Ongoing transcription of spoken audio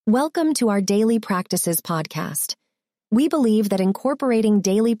Welcome to our Daily Practices podcast. We believe that incorporating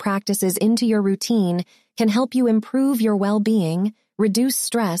daily practices into your routine can help you improve your well-being, reduce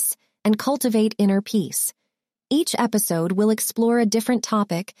stress, and cultivate inner peace. Each episode will explore a different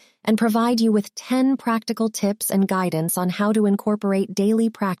topic and provide you with 10 practical tips and guidance on how to incorporate daily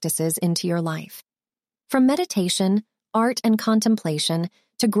practices into your life. From meditation, art and contemplation,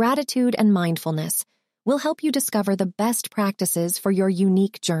 to gratitude and mindfulness, we'll help you discover the best practices for your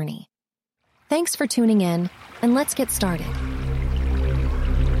unique journey. Thanks for tuning in, and let's get started.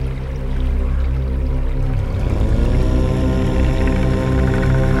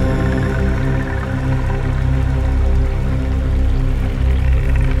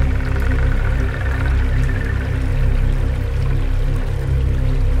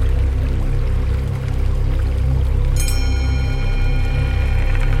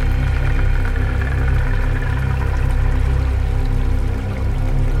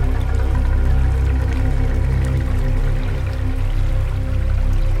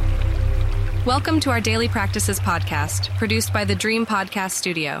 Welcome to our Daily Practices podcast, produced by the Dream Podcast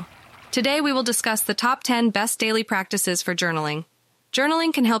Studio. Today we will discuss the top 10 best daily practices for journaling.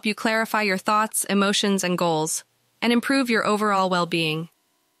 Journaling can help you clarify your thoughts, emotions, and goals, and improve your overall well-being.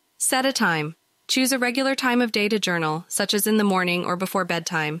 Set a time. Choose a regular time of day to journal, such as in the morning or before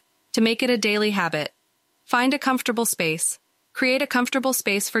bedtime, to make it a daily habit. Find a comfortable space. Create a comfortable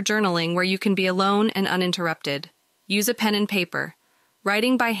space for journaling where you can be alone and uninterrupted. Use a pen and paper.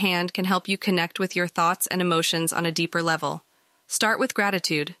 Writing by hand can help you connect with your thoughts and emotions on a deeper level. Start with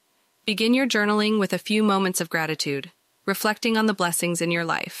gratitude. Begin your journaling with a few moments of gratitude, reflecting on the blessings in your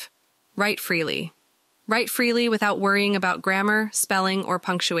life. Write freely. Write freely without worrying about grammar, spelling, or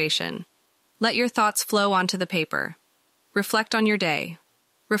punctuation. Let your thoughts flow onto the paper. Reflect on your day.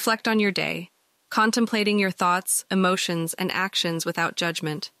 Reflect on your day, contemplating your thoughts, emotions, and actions without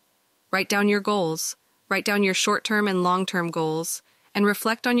judgment. Write down your goals. Write down your short-term and long-term goals, and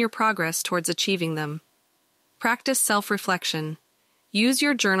reflect on your progress towards achieving them. Practice self-reflection. Use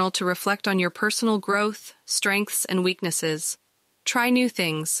your journal to reflect on your personal growth, strengths, and weaknesses. Try new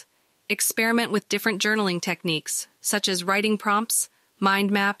things. Experiment with different journaling techniques, such as writing prompts, mind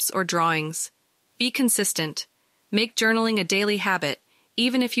maps, or drawings. Be consistent. Make journaling a daily habit,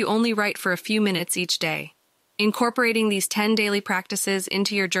 even if you only write for a few minutes each day. Incorporating these 10 daily practices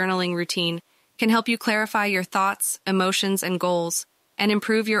into your journaling routine can help you clarify your thoughts, emotions, and goals, and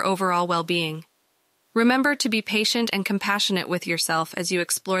improve your overall well-being. Remember to be patient and compassionate with yourself as you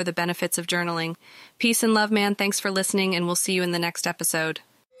explore the benefits of journaling. Peace and love, man. Thanks for listening, and we'll see you in the next episode.